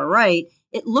and the far right.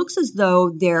 It looks as though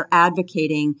they're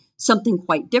advocating something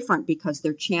quite different because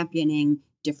they're championing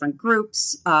different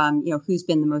groups, who's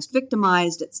been the most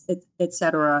victimized, et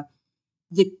cetera.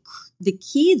 The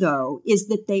key, though, is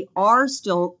that they are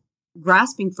still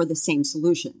grasping for the same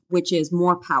solution, which is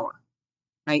more power,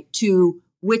 right, to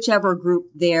whichever group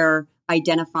they're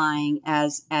identifying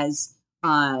as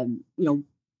in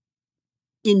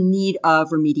need of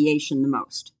remediation the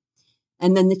most.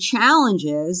 And then the challenge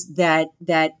is that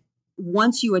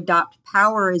once you adopt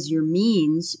power as your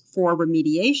means for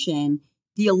remediation,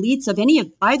 the elites of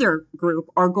either group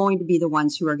are going to be the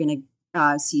ones who are going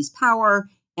to seize power,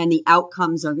 and the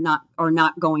outcomes are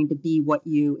not going to be what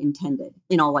you intended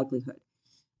in all likelihood.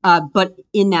 But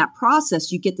in that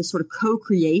process, you get the sort of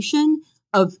co-creation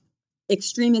of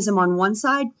extremism on one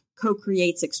side,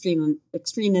 co-creates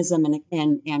extremism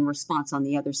and response on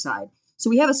the other side. So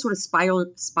we have a sort of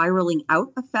spiraling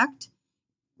out effect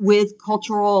with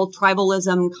cultural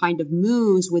tribalism kind of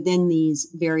moves within these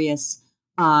various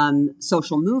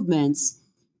social movements.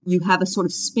 You have a sort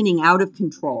of spinning out of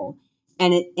control,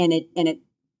 and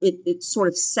it sort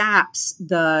of saps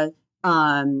the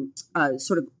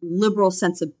sort of liberal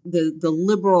sense of the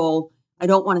liberal. I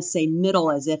don't want to say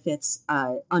middle as if it's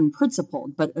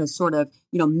unprincipled, but a sort of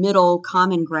middle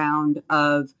common ground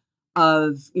of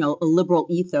a liberal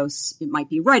ethos. It might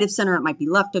be right of center, it might be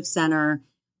left of center,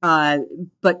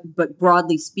 but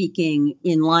broadly speaking,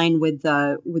 in line with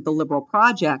the liberal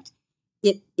project,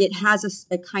 it has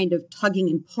a kind of tugging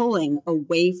and pulling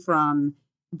away from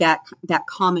that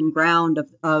common ground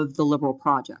of the liberal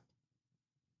project.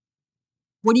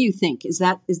 What do you think? Is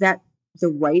that the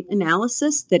right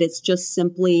analysis, that it's just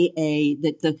simply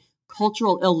that the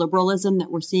cultural illiberalism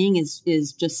that we're seeing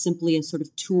is just simply a sort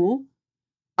of tool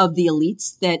of the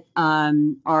elites that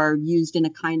are used in a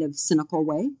kind of cynical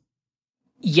way?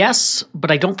 Yes, but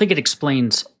I don't think it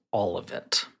explains all of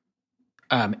it.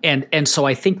 And so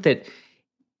I think that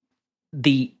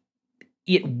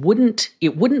it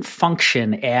wouldn't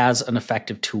function as an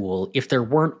effective tool if there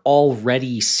weren't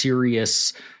already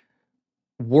serious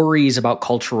worries about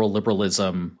cultural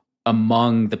liberalism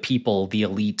among the people the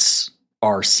elites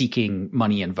are seeking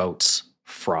money and votes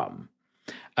from.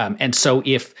 And so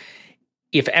if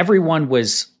everyone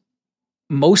was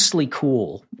mostly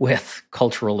cool with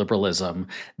cultural liberalism,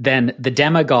 then the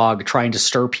demagogue trying to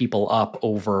stir people up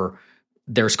over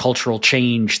there's cultural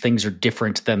change, things are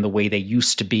different than the way they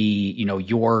used to be,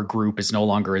 your group is no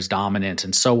longer as dominant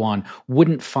and so on,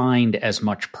 wouldn't find as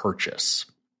much purchase.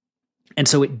 And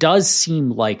so it does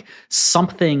seem like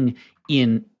something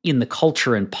in the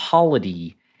culture and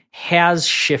polity has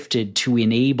shifted to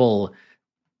enable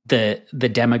the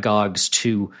demagogues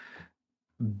to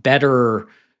better,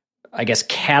 I guess,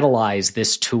 catalyze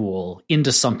this tool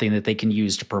into something that they can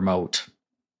use to promote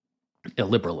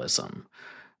illiberalism.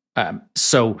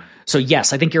 So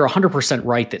yes, I think you're 100%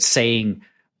 right that saying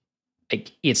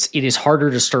it is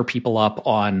harder to stir people up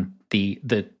on the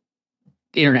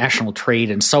international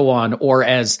trade and so on, or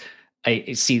as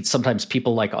I see sometimes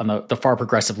people like on the far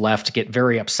progressive left get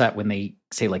very upset when they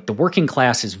say like the working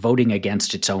class is voting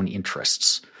against its own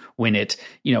interests when it,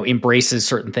 embraces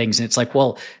certain things. And it's like,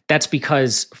 well, that's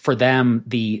because for them,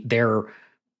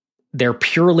 their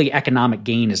purely economic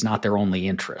gain is not their only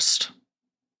interest.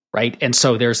 Right. And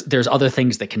so there's other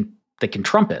things that can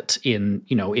trump it in,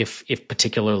 if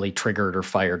particularly triggered or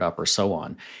fired up or so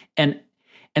on. And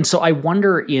so I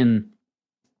wonder in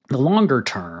the longer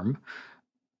term,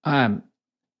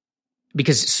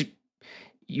 because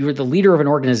you're the leader of an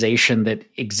organization that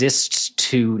exists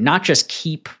to not just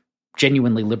keep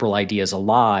genuinely liberal ideas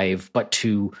alive, but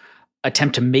to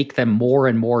attempt to make them more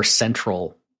and more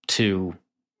central to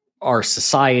our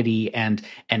society and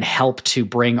help to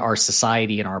bring our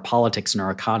society and our politics and our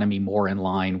economy more in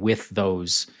line with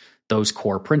those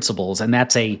core principles. And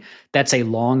that's a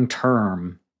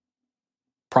long-term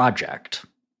project.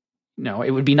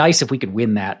 It would be nice if we could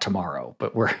win that tomorrow,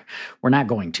 but we're not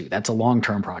going to. That's a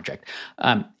long-term project.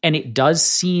 And it does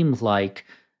seem like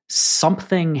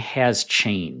something has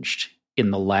changed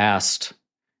in the last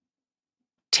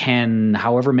 10,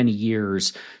 however many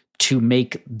years, to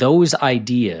make those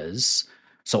ideas,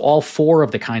 so all four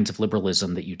of the kinds of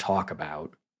liberalism that you talk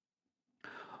about,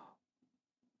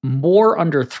 more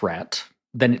under threat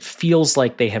than it feels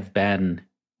like they have been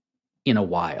in a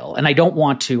while. And I don't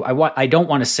want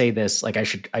to say this, like I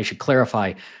should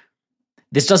clarify,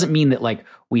 this doesn't mean that like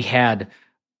we had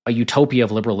a utopia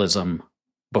of liberalism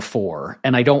before.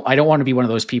 And I don't want to be one of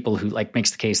those people who like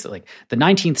makes the case that like the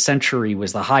 19th century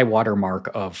was the high watermark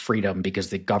of freedom because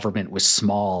the government was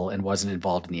small and wasn't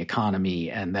involved in the economy.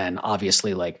 And then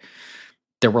obviously like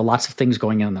there were lots of things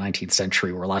going on in the 19th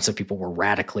century where lots of people were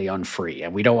radically unfree.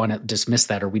 And we don't want to dismiss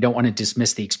that, or we don't want to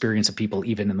dismiss the experience of people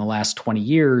even in the last 20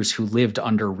 years who lived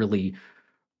under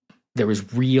there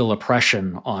was real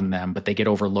oppression on them, but they get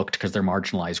overlooked because they're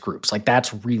marginalized groups. Like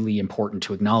that's really important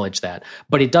to acknowledge that.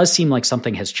 But it does seem like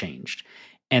something has changed,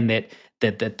 and that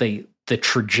the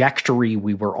trajectory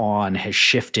we were on has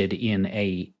shifted in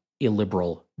a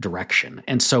illiberal direction.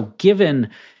 And so given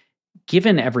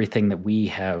everything that we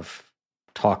have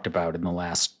talked about in the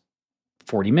last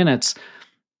 40 minutes,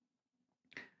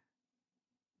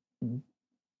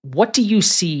 what do you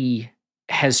see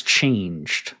has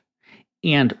changed?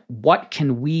 And what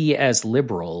can we as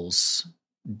liberals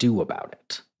do about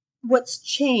it? What's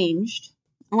changed?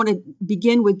 I want to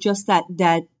begin with just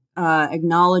that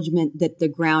acknowledgement that the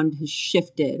ground has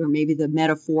shifted, or maybe the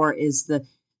metaphor is the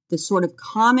sort of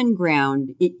common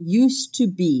ground it used to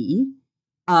be.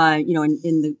 In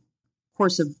the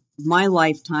course of my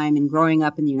lifetime and growing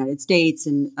up in the United States,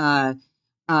 and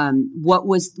what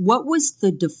was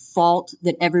the default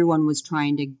that everyone was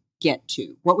trying to get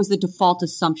to? What was the default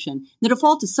assumption? The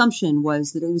default assumption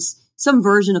was that it was some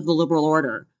version of the liberal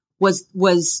order was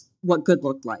what good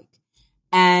looked like.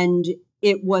 And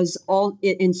it was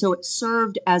and so it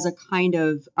served as a kind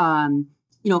of,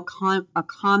 a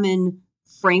common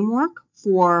framework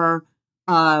for,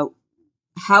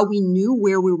 how we knew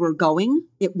where we were going.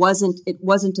 It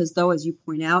wasn't as though, as you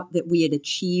point out, that we had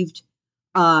achieved,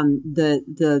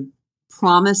 the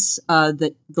promise,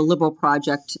 that the liberal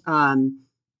project,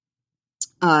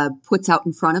 puts out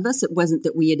in front of us. It wasn't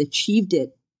that we had achieved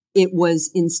it. It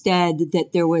was instead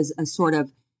that there was a sort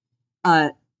of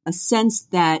a sense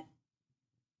that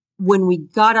when we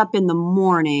got up in the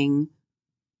morning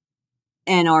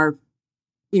and our,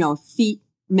 feet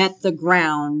met the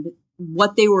ground,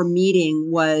 what they were meeting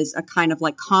was a kind of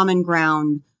like common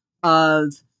ground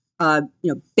of,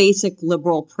 basic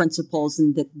liberal principles,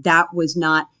 and that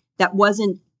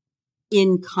wasn't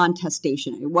in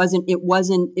contestation. It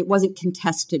wasn't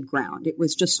contested ground. It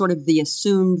was just sort of the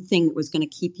assumed thing that was going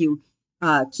to keep you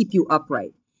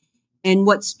upright. And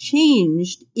what's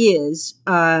changed is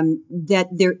that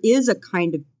there is a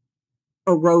kind of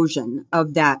erosion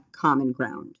of that common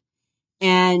ground.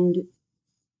 And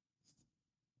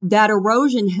that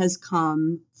erosion has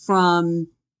come from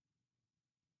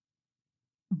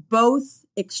both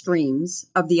extremes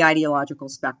of the ideological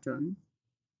spectrum.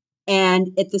 And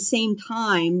at the same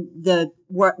time,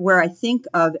 where I think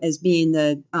of as being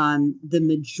the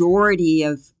majority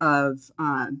of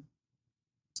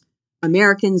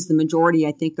Americans, the majority,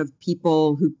 I think, of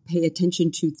people who pay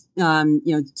attention to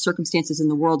circumstances in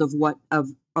the world of what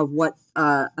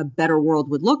a better world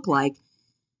would look like.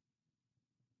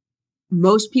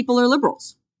 Most people are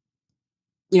liberals.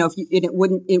 If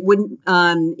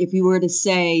you were to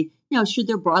say, should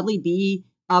there broadly be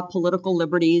political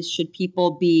liberties? Should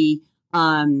people be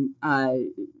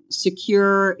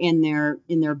secure in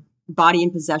their body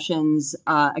and possessions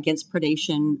against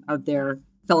predation of their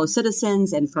fellow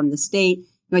citizens and from the state?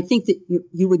 I think that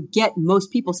you would get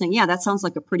most people saying, "Yeah, that sounds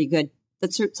like a pretty good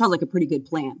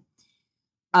plan."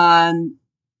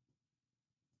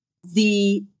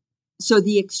 So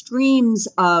the extremes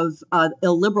of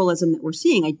illiberalism that we're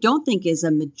seeing, I don't think is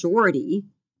a majority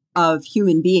of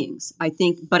human beings. I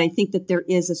think that there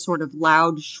is a sort of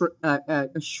loud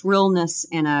a shrillness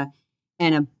and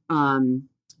a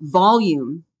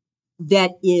volume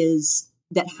that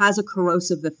has a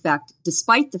corrosive effect,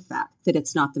 despite the fact that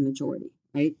it's not the majority,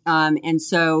 right? And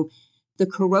so the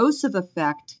corrosive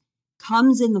effect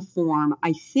comes in the form,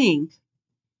 I think,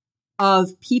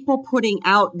 of people putting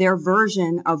out their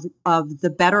version of the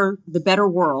better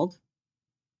world,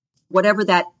 whatever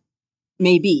that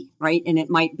may be, right? And it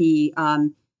might be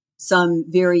some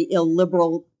very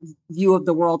illiberal view of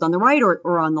the world on the right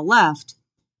or on the left.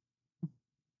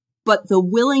 But the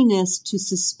willingness to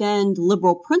suspend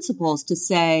liberal principles to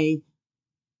say,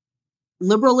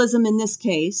 liberalism in this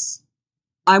case,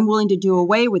 I'm willing to do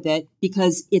away with it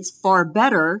because it's far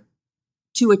better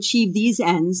to achieve these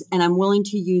ends, and I'm willing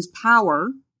to use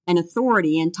power and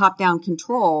authority and top-down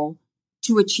control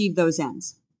to achieve those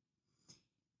ends.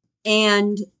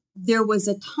 And there was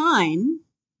a time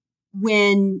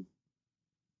when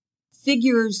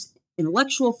figures,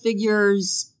 intellectual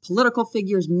figures, political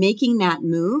figures making that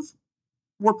move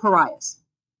were pariahs,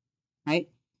 right?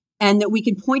 And that we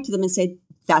could point to them and say,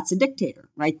 that's a dictator,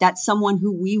 right? That's someone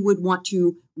who we would want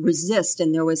to resist.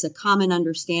 And there was a common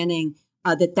understanding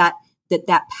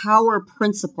that power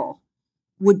principle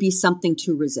would be something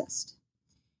to resist.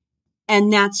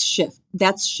 And that's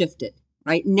shifted,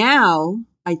 right? Now,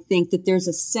 I think that there's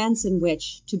a sense in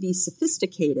which to be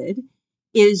sophisticated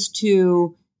is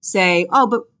to say, oh,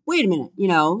 but wait a minute,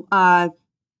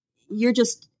 you're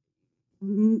just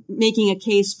making a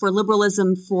case for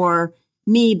liberalism for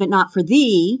me, but not for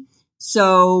thee.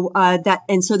 So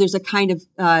so there's a kind of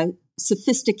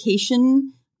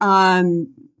sophistication,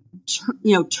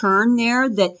 turn there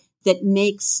that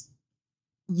makes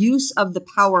use of the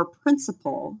power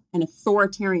principle, an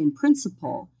authoritarian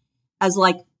principle, as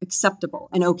like acceptable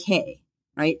and okay,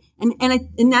 right?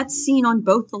 And that's seen on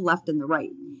both the left and the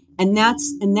right, and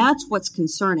that's what's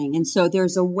concerning. And so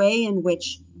there's a way in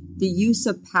which the use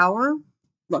of power,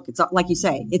 look, it's like you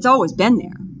say, it's always been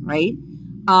there, right?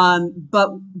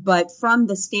 But from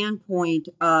the standpoint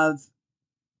of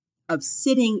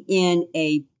sitting in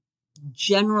a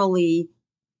generally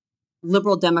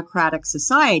liberal democratic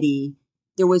society,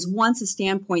 there was once a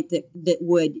standpoint that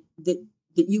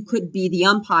you could be the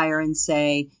umpire and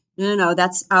say, no,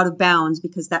 that's out of bounds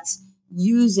because that's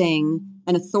using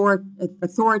an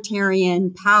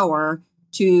authoritarian power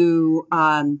to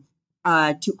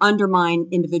undermine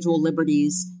individual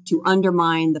liberties, to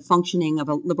undermine the functioning of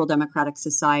a liberal democratic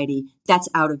society. That's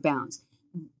out of bounds.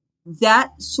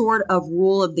 That sort of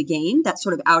rule of the game, that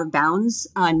sort of out of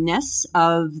bounds-ness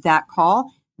of that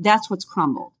call, that's what's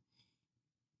crumbled.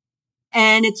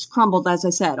 And it's crumbled, as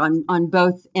I said, on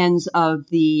both ends of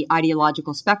the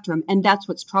ideological spectrum, and that's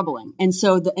what's troubling. And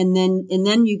so, and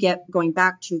then you get going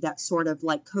back to that sort of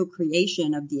like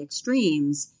co-creation of the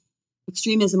extremes.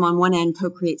 Extremism on one end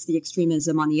co-creates the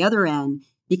extremism on the other end,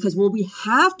 because we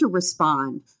have to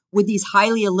respond with these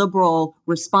highly illiberal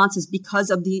responses because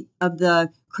of the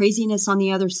craziness on the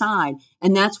other side.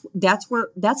 And that's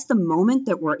the moment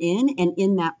that we're in, and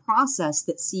in that process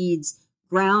that seeds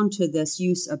ground to this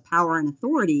use of power and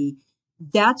authority,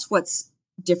 that's what's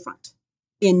different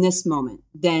in this moment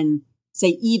than,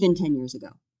 say, even 10 years ago.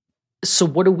 So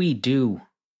what do we do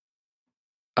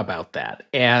about that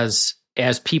as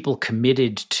people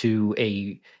committed to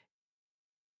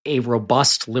a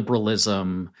robust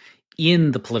liberalism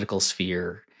in the political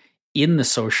sphere, in the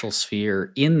social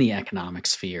sphere, in the economic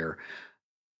sphere,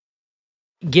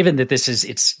 given that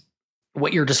it's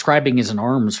what you're describing is an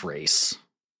arms race,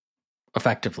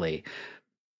 effectively?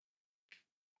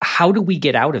 How do we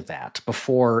get out of that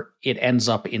before it ends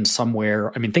up in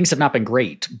somewhere? I mean, things have not been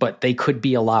great, but they could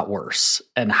be a lot worse.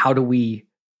 And how do we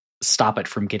stop it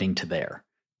from getting to there?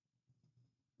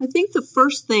 I think the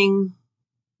first thing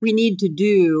we need to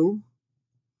do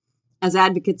as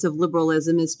advocates of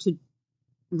liberalism is to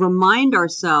remind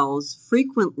ourselves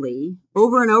frequently,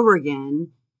 over and over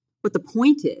again, what the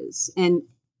point is. And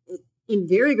in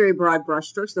very, very broad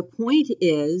brushstrokes, the point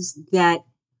is that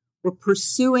we're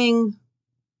pursuing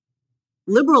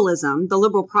liberalism, the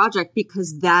liberal project,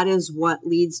 because that is what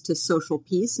leads to social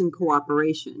peace and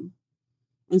cooperation.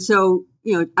 And so,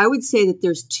 I would say that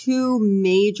there's two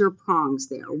major prongs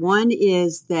there. One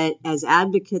is that as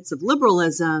advocates of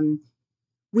liberalism,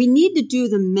 we need to do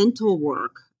the mental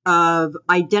work of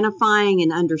identifying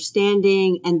and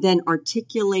understanding and then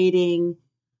articulating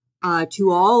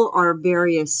to all our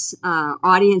various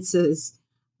audiences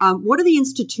what are the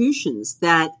institutions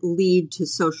that lead to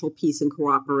social peace and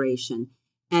cooperation,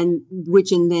 and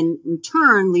which in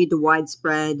turn lead to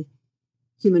widespread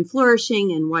human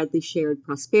flourishing and widely shared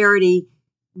prosperity.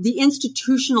 The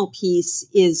institutional piece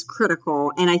is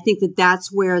critical, and I think that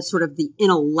that's where sort of the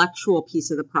intellectual piece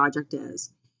of the project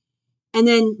is. And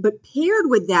then, but paired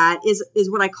with that is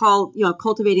what I call,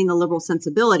 cultivating the liberal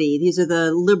sensibility. These are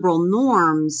the liberal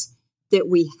norms that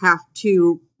we have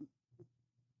to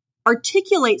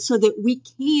articulate so that we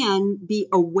can be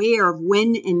aware of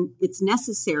when it's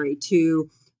necessary to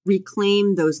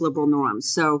reclaim those liberal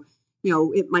norms. So,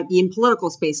 it might be in political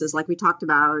spaces, like we talked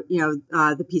about,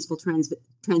 the peaceful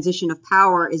transition of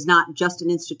power is not just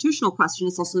an institutional question.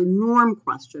 It's also a norm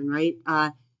question, right?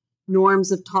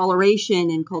 Norms of toleration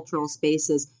in cultural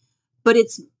spaces. But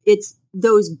it's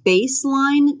those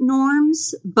baseline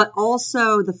norms, but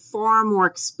also the far more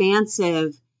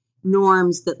expansive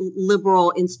norms that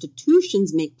liberal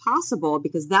institutions make possible,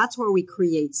 because that's where we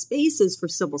create spaces for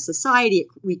civil society.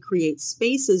 We create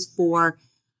spaces for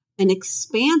an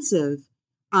expansive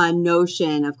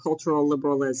notion of cultural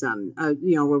liberalism,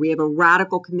 where we have a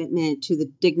radical commitment to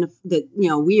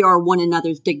we are one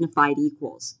another's dignified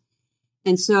equals.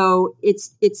 And so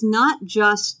it's not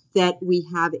just that we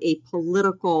have a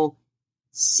political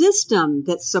system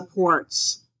that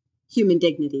supports human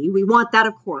dignity. We want that,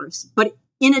 of course. But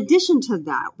in addition to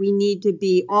that, we need to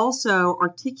be also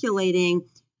articulating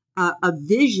a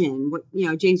vision, what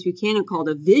James Buchanan called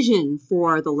a vision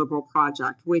for the liberal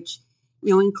project, which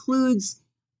includes,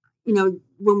 when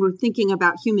we're thinking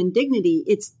about human dignity,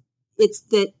 it's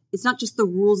that it's not just the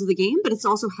rules of the game, but it's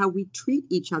also how we treat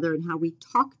each other and how we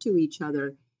talk to each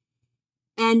other.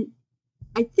 And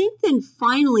I think then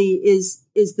finally is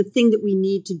the thing that we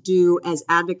need to do as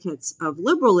advocates of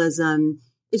liberalism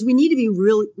is we need to be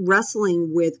really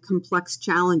wrestling with complex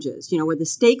challenges, where the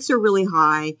stakes are really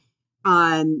high.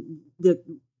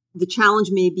 The challenge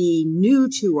may be new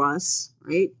to us,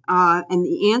 right? And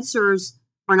the answers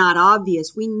are not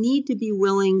obvious. We need to be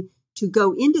willing to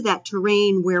go into that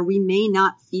terrain where we may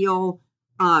not feel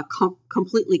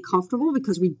completely comfortable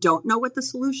because we don't know what the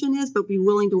solution is, but be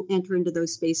willing to enter into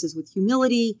those spaces with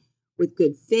humility, with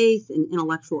good faith and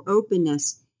intellectual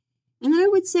openness. And then I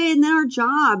would say, and then our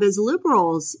job as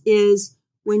liberals is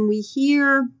when we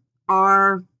hear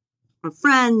our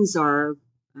friends, our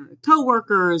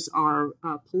co-workers, our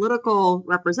political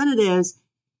representatives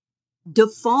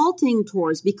defaulting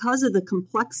towards, because of the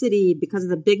complexity, because of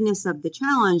the bigness of the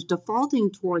challenge, defaulting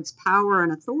towards power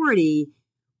and authority,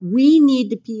 we need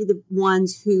to be the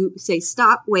ones who say,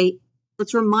 stop, wait,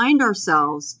 let's remind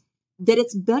ourselves that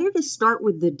it's better to start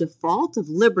with the default of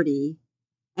liberty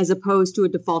as opposed to a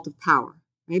default of power,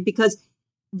 right? Because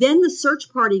then the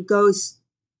search party goes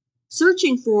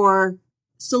searching for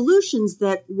solutions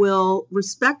that will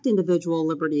respect individual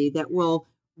liberty, that will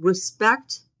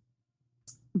respect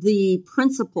the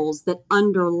principles that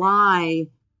underlie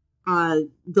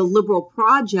the liberal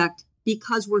project,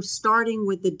 because we're starting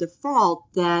with the default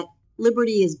that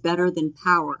liberty is better than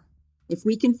power. If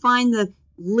we can find the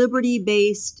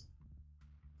liberty-based,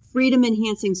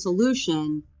 freedom-enhancing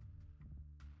solution,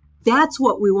 that's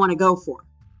what we want to go for.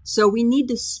 So we need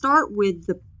to start with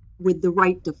the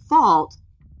right default,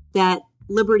 that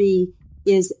liberty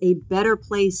is a better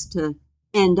place to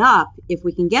end up, if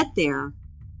we can get there,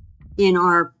 in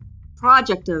our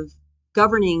project of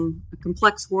governing a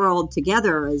complex world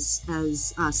together as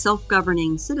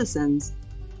self-governing citizens,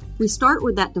 if we start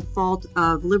with that default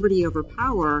of liberty over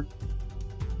power,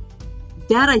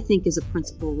 that I think is a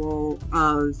principal role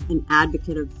of an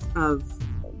advocate of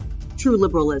true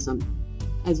liberalism,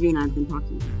 as you and I have been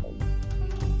talking about.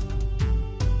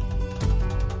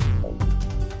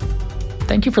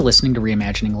 Thank you for listening to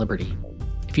Reimagining Liberty.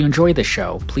 If you enjoy this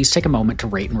show, please take a moment to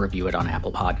rate and review it on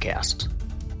Apple Podcasts.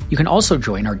 You can also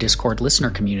join our Discord listener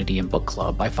community and book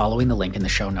club by following the link in the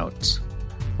show notes.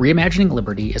 Reimagining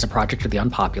Liberty is a project of the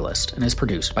Unpopulist and is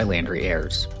produced by Landry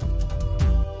Ayers.